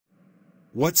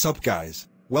What's up guys,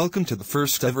 welcome to the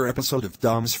first ever episode of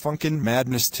Dom's Funkin'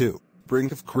 Madness 2,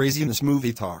 Brink of Craziness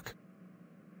movie talk.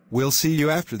 We'll see you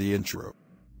after the intro.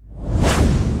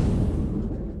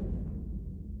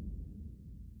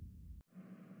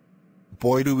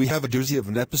 Boy do we have a doozy of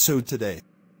an episode today.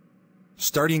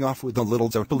 Starting off with a little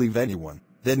Don't Believe Anyone,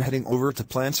 then heading over to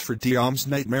plans for Dom's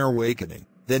Nightmare Awakening,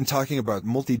 then talking about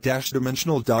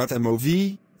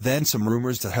multi-dimensional.mov, then some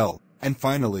rumors to hell, and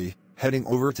finally, heading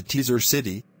over to Teaser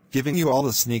City, giving you all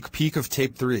a sneak peek of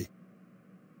Tape 3.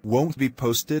 Won't be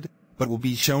posted, but will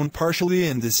be shown partially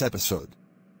in this episode.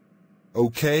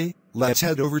 Okay, let's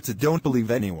head over to Don't Believe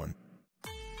Anyone.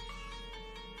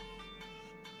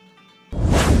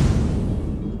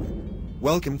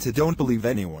 Welcome to Don't Believe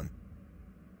Anyone.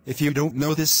 If you don't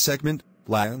know this segment,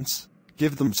 Lance,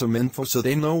 give them some info so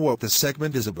they know what the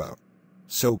segment is about.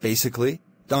 So basically,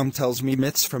 Dom tells me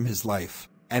myths from his life,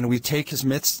 and we take his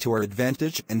myths to our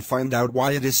advantage and find out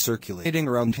why it is circulating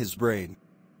around his brain.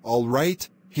 Alright,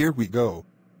 here we go.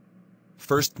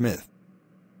 First myth.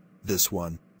 This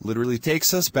one literally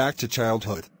takes us back to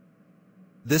childhood.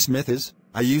 This myth is,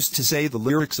 I used to say the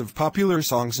lyrics of popular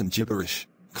songs in gibberish,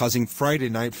 causing Friday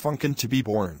Night Funkin' to be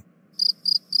born.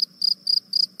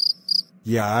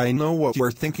 Yeah, I know what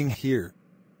you're thinking here.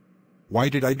 Why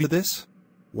did I do this?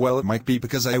 Well, it might be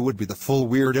because I would be the full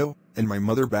weirdo, and my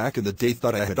mother back in the day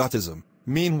thought I had autism.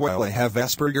 Meanwhile, I have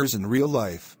Asperger's in real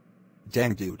life.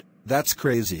 Dang dude, that's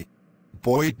crazy.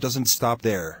 Boy, it doesn't stop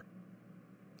there.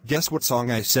 Guess what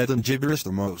song I said in gibberish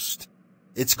the most?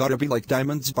 It's gotta be like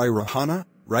Diamonds by Rihanna,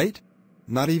 right?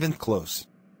 Not even close.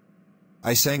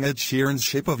 I sang Ed Sheeran's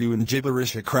Shape of You in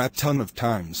gibberish a crap ton of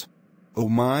times. Oh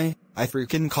my, I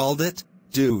freaking called it,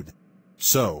 dude.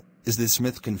 So, is this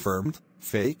myth confirmed,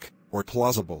 fake, or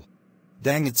plausible?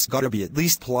 Dang, it's gotta be at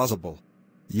least plausible.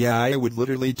 Yeah, I would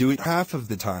literally do it half of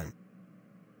the time.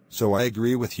 So I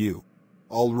agree with you.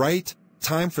 Alright,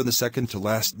 time for the second to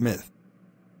last myth.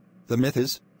 The myth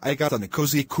is, I got on a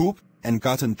cozy coupe, and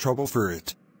got in trouble for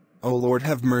it. Oh Lord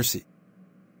have mercy.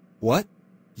 What?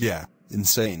 Yeah,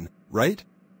 insane, right?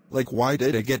 Like why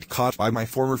did I get caught by my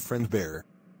former friend Bear?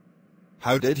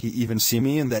 How did he even see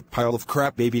me in that pile of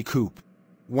crap baby coupe?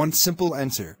 One simple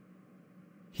answer.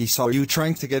 He saw you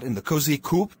trying to get in the cozy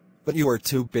coupe, but you are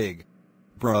too big.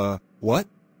 Bruh, what?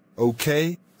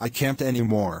 Okay, I can't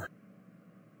anymore.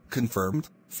 Confirmed,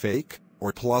 fake,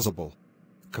 or plausible?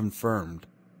 Confirmed.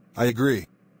 I agree.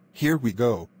 Here we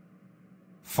go.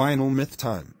 Final myth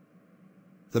time.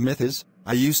 The myth is,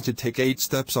 I used to take 8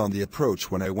 steps on the approach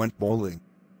when I went bowling.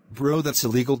 Bro, that's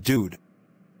illegal, dude.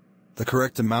 The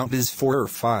correct amount is 4 or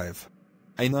 5.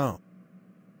 I know.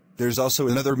 There's also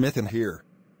another myth in here.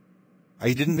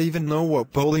 I didn't even know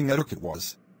what bowling etiquette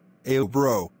was. Ayo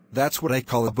bro, that's what I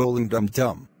call a bowling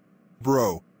dum-dum.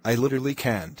 Bro, I literally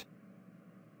can't.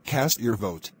 Cast your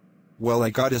vote. Well, I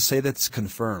gotta say that's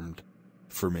confirmed.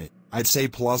 For me, I'd say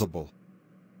plausible.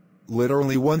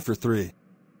 Literally 1 for 3.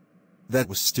 That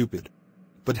was stupid.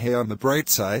 But hey, on the bright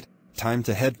side, time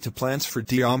to head to plans for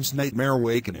Dom's Nightmare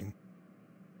Awakening.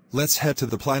 Let's head to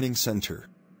the planning center.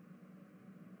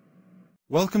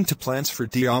 Welcome to plans for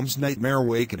Dom's Nightmare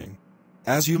Awakening.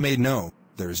 As you may know,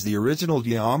 there's the original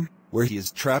Dom, where he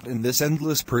is trapped in this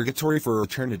endless purgatory for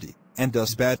eternity, and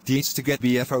does bad deeds to get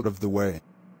BF out of the way.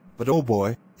 But oh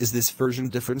boy, is this version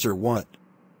different or what?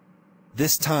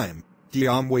 This time,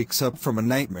 Dom wakes up from a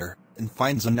nightmare, and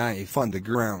finds a knife on the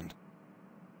ground.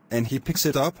 And he picks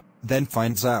it up, then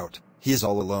finds out, he is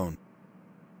all alone.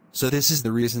 So this is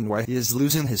the reason why he is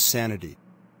losing his sanity.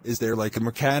 Is there like a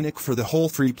mechanic for the whole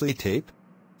free play tape?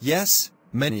 Yes,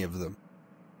 many of them.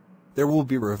 There will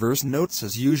be reverse notes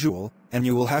as usual, and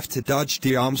you will have to dodge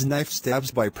Dom's knife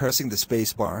stabs by pressing the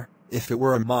spacebar, if it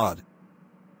were a mod.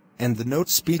 And the note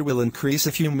speed will increase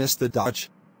if you miss the dodge.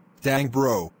 Dang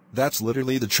bro, that's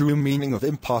literally the true meaning of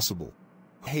impossible.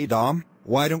 Hey Dom,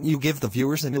 why don't you give the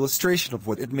viewers an illustration of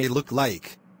what it may look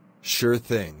like? Sure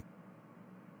thing.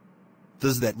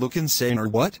 Does that look insane or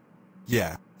what?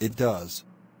 Yeah, it does.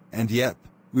 And yep,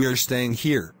 we are staying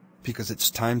here, because it's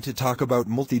time to talk about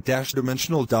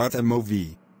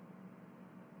multi-dimensional.mov.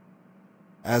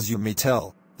 As you may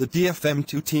tell, the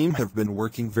DFM2 team have been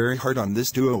working very hard on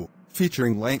this duo,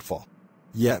 featuring Lightfall.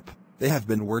 Yep, they have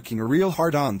been working real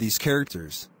hard on these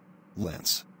characters.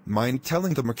 Lance, mind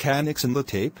telling the mechanics in the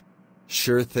tape?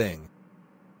 Sure thing.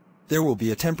 There will be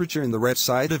a temperature in the right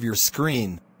side of your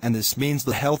screen, and this means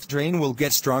the health drain will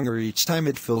get stronger each time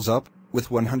it fills up, with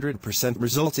 100%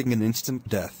 resulting in instant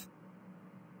death.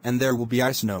 And there will be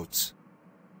ice notes.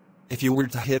 If you were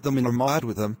to hit them in a mod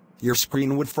with them, your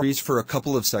screen would freeze for a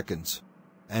couple of seconds.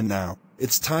 And now,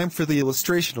 it's time for the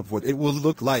illustration of what it will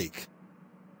look like.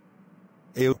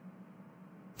 Ew.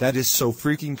 That is so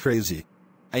freaking crazy.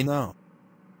 I know.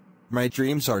 My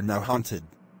dreams are now haunted.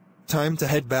 Time to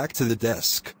head back to the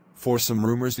desk, for some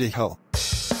rumors to hell.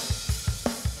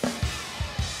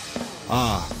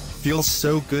 Ah, feels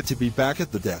so good to be back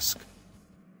at the desk.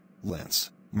 Lance,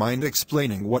 mind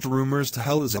explaining what rumors to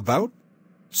hell is about?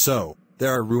 So,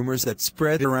 there are rumors that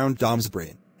spread around Dom's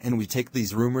brain, and we take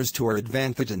these rumors to our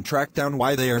advantage and track down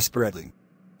why they are spreading.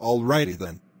 Alrighty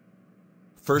then.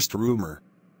 First rumor.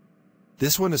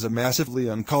 This one is a massively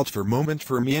uncalled for moment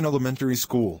for me in elementary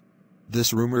school.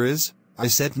 This rumor is, I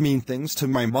said mean things to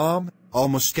my mom,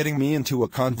 almost getting me into a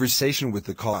conversation with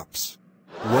the cops.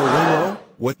 Whoa,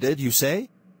 what did you say?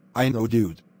 I know,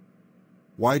 dude.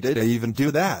 Why did I even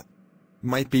do that?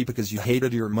 Might be because you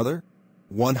hated your mother?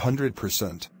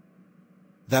 100%.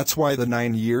 That's why the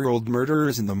 9-year-old murderer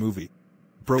is in the movie.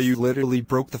 Bro, you literally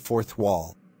broke the fourth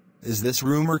wall. Is this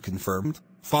rumor confirmed,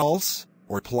 false,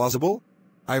 or plausible?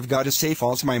 I've gotta say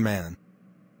false, my man.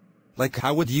 Like,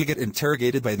 how would you get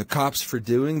interrogated by the cops for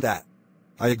doing that?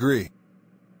 I agree.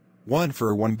 1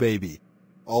 for 1, baby.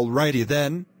 Alrighty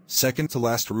then, second to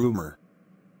last rumor.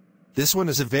 This one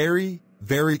is a very,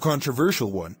 very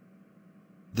controversial one.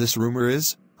 This rumor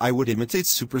is, I would imitate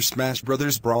Super Smash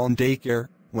Bros. Brawl in daycare,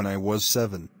 when I was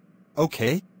 7.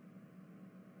 Okay?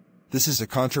 This is a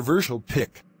controversial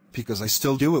pick, because I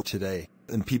still do it today,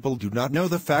 and people do not know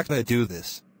the fact I do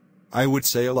this. I would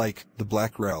say like, the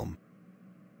Black Realm.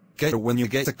 Get it when you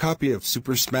get a copy of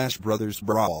Super Smash Bros.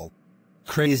 Brawl.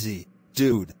 Crazy,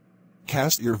 dude.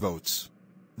 Cast your votes.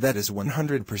 That is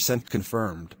 100%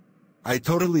 confirmed. I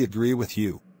totally agree with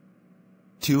you.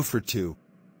 2 for 2.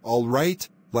 Alright,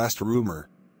 last rumor.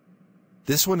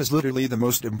 This one is literally the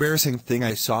most embarrassing thing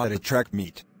I saw at a track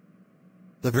meet.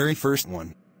 The very first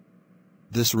one.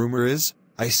 This rumor is,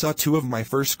 I saw 2 of my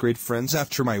first grade friends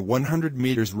after my 100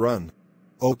 meters run.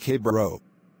 Okay bro.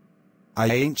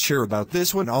 I ain't sure about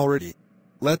this one already.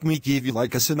 Let me give you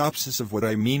like a synopsis of what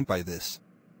I mean by this.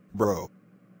 Bro.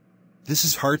 This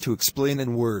is hard to explain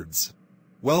in words.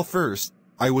 Well, first,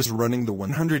 I was running the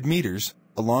 100 meters,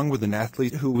 along with an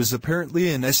athlete who was apparently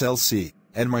in SLC,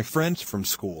 and my friend from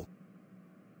school.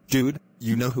 Dude,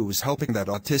 you know who was helping that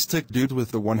autistic dude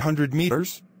with the 100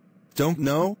 meters? Don't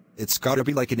know? It's gotta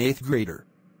be like an 8th grader.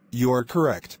 You are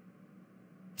correct.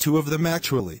 2 of them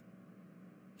actually.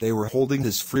 They were holding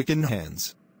his freaking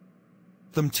hands.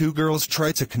 Them 2 girls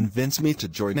tried to convince me to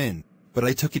join in, but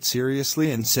I took it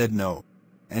seriously and said no.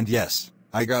 And yes,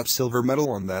 I got silver medal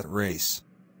on that race.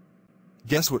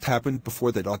 Guess what happened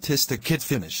before that autistic kid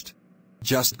finished?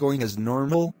 Just going as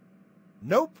normal?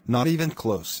 Nope, not even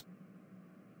close.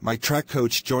 My track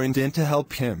coach joined in to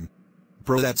help him.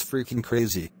 Bro, that's freaking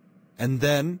crazy. And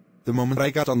then, the moment I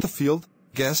got on the field,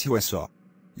 guess who I saw?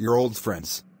 Your old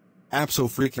friends.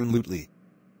 Abso-freaking-lutely.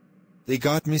 They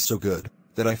got me so good,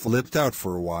 that I flipped out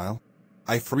for a while.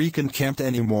 I freaking can't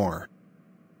anymore.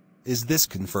 Is this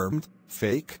confirmed,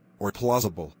 fake, or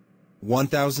plausible?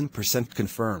 1000%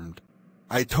 confirmed.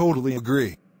 I totally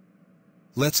agree.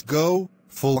 Let's go,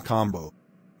 full combo.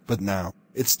 But now,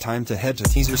 it's time to head to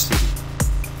Teaser City.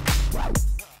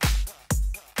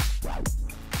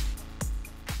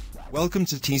 Welcome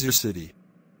to Teaser City.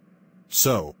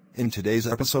 So, in today's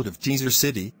episode of Teaser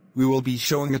City, we will be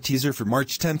showing a teaser for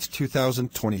March 10th,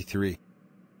 2023.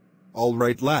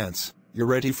 Alright Lance, you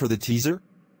ready for the teaser?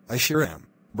 I sure am,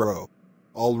 bro.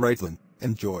 Alright then,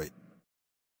 enjoy.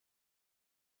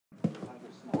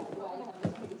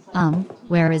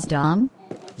 Where is Dom?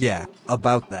 Yeah,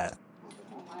 about that.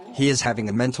 He is having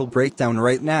a mental breakdown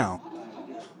right now.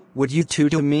 Would you two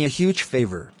do me a huge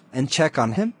favor, and check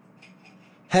on him?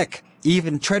 Heck,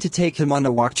 even try to take him on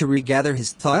a walk to regather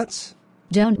his thoughts?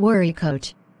 Don't worry,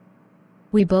 Coach.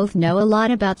 We both know a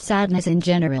lot about sadness in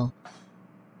general.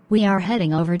 We are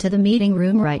heading over to the meeting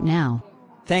room right now.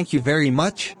 Thank you very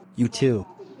much, you two.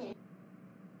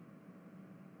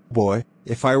 Boy,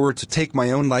 if I were to take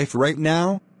my own life right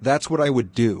now, that's what I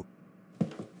would do.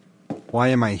 Why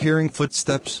am I hearing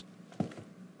footsteps?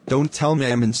 Don't tell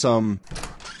me I'm in some...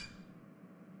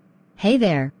 Hey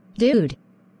there, dude.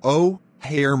 Oh,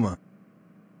 hey Irma.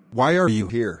 Why are you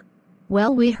here?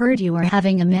 Well, we heard you were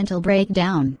having a mental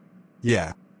breakdown.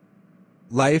 Yeah.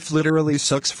 Life literally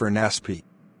sucks for Naspi.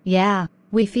 Yeah,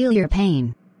 we feel your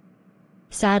pain.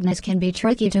 Sadness can be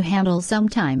tricky to handle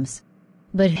sometimes.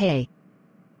 But hey,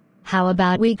 how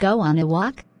about we go on a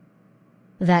walk?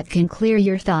 That can clear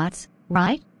your thoughts,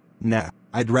 right? Nah,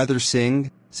 I'd rather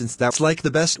sing, since that's like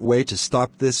the best way to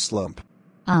stop this slump.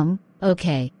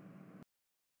 Okay.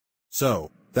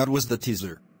 So, that was the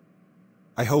teaser.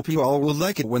 I hope you all will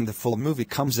like it when the full movie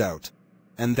comes out.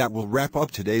 And that will wrap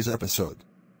up today's episode.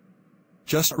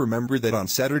 Just remember that on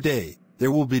Saturday,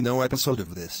 there will be no episode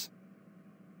of this.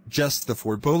 Just the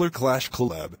 4 Polar Clash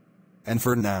collab. And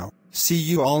for now, see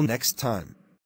you all next time.